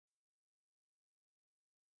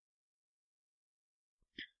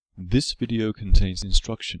This video contains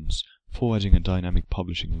instructions for adding a dynamic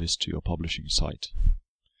publishing list to your publishing site.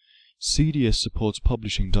 CDS supports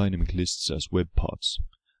publishing dynamic lists as web parts.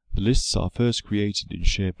 The lists are first created in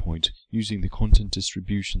Sharepoint using the Content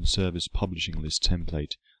Distribution Service Publishing List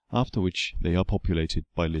template, after which they are populated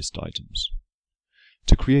by list items.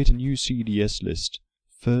 To create a new CDS list,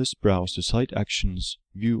 first browse the Site Actions,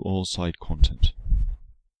 View All Site Content.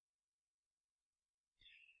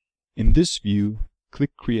 In this view,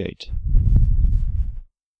 click Create.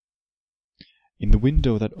 In the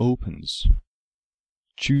window that opens,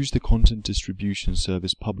 choose the Content Distribution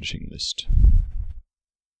Service Publishing List.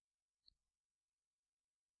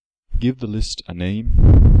 Give the list a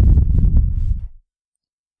name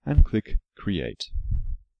and click Create.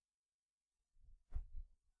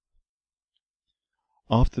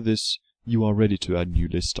 After this, you are ready to add new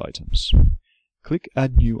list items. Click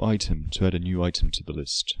Add New Item to add a new item to the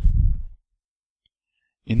list.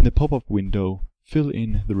 In the pop-up window, fill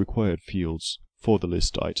in the required fields for the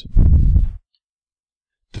list item.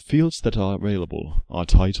 The fields that are available are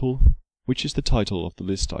Title, which is the title of the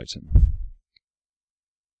list item.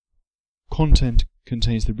 Content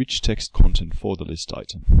contains the rich text content for the list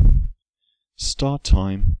item. Start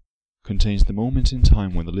Time contains the moment in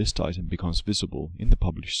time when the list item becomes visible in the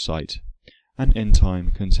published site, and End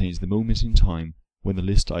Time contains the moment in time when the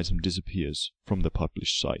list item disappears from the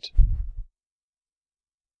published site.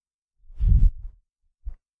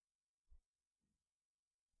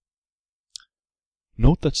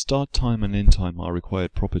 Note that Start Time and End Time are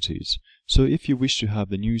required properties, so if you wish to have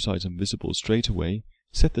the news item visible straight away,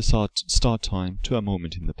 set the start time to a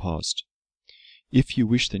moment in the past. If you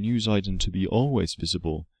wish the news item to be always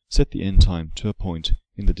visible, set the end time to a point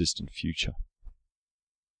in the distant future.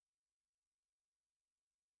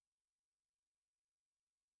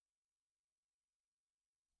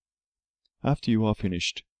 After you are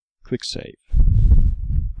finished, click Save.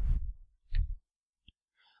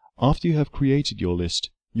 After you have created your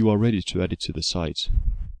list, you are ready to add it to the site.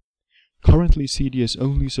 Currently, CDS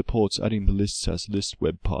only supports adding the lists as list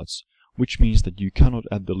web parts, which means that you cannot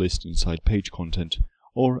add the list inside page content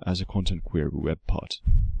or as a content query web part.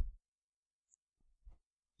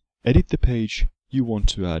 Edit the page you want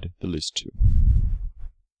to add the list to.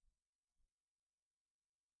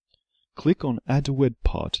 Click on Add a Web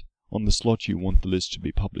Part on the slot you want the list to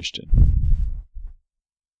be published in.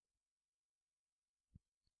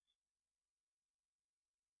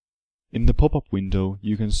 In the pop-up window,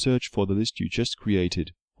 you can search for the list you just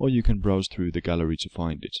created, or you can browse through the gallery to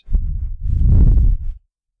find it.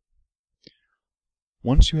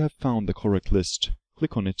 Once you have found the correct list,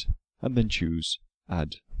 click on it and then choose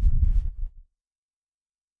Add.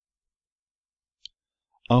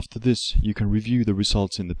 After this, you can review the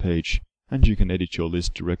results in the page, and you can edit your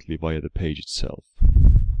list directly via the page itself.